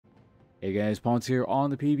Hey guys, Ponce here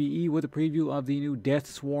on the PvE with a preview of the new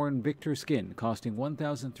Deathsworn Viktor skin, costing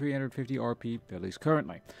 1,350 RP, at least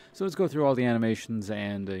currently. So let's go through all the animations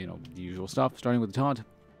and, the usual stuff, starting with the taunt.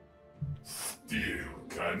 Steel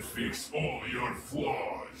can fix all your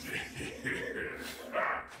flaws.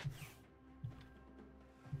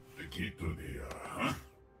 The key to the, huh?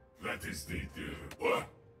 That is the, what?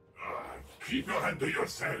 Keep your hand to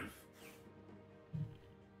yourself.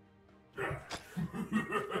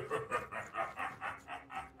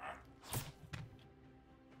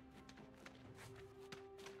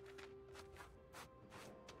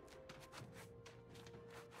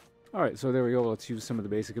 Alright, so there we go. Let's use some of the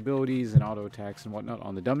basic abilities and auto attacks and whatnot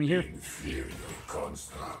on the dummy here. Inferior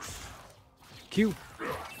constructs. Q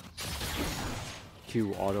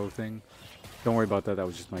auto thing. Don't worry about that. That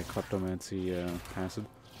was just my kleptomancy passive.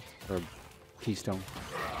 Or keystone.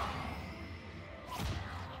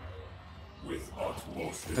 With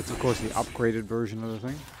utmost That's of course the upgraded version of the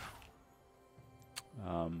thing.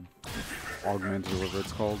 Augmented, whatever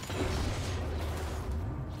it's called.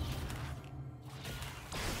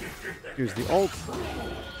 Here's the ult.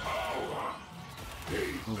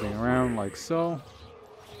 Moving around like so.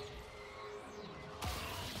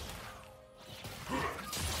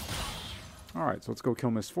 Alright, so let's go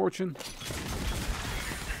kill Misfortune.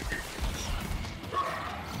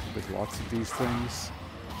 There's lots of these things.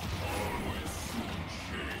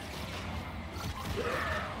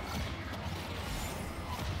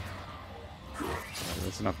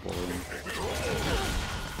 That's enough bullying.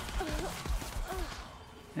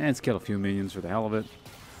 And let's kill a few minions for the hell of it.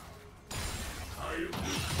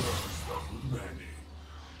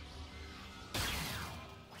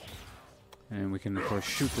 And we can, of course,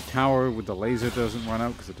 shoot the tower with the laser. Doesn't run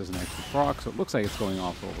out because it doesn't actually proc, so it looks like it's going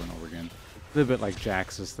off over and over again. A little bit like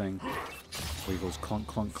Jax's thing, where he goes clunk,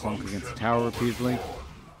 clunk, clunk against the tower repeatedly.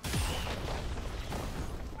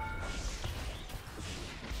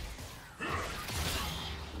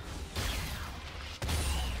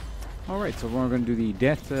 Alright, so we're going to do the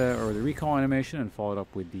death, or the recall animation, and follow it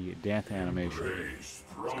up with the death animation.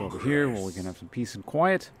 Let's go over here where we can have some peace and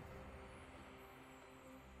quiet.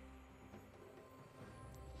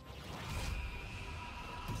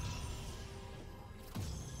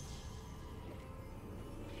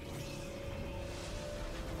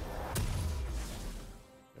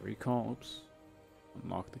 Recall, oops.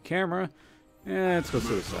 Unlock the camera. And let's go to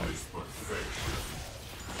the side.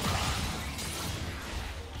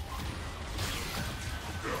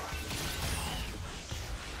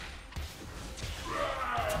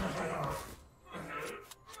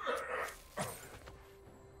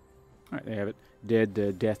 Alright, there you have it. Dead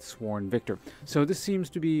Deathsworn Viktor. So this seems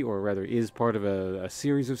to be, or rather is, part of a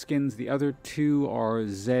series of skins. The other two are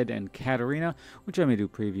Zed and Katarina, which I may do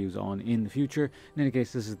previews on in the future. In any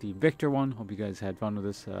case, this is the Viktor one. Hope you guys had fun with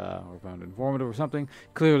this, or found it informative or something.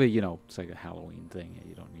 Clearly, it's like a Halloween thing.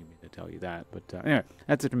 You don't need me to tell you that. But anyway,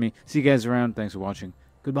 that's it for me. See you guys around. Thanks for watching.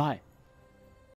 Goodbye.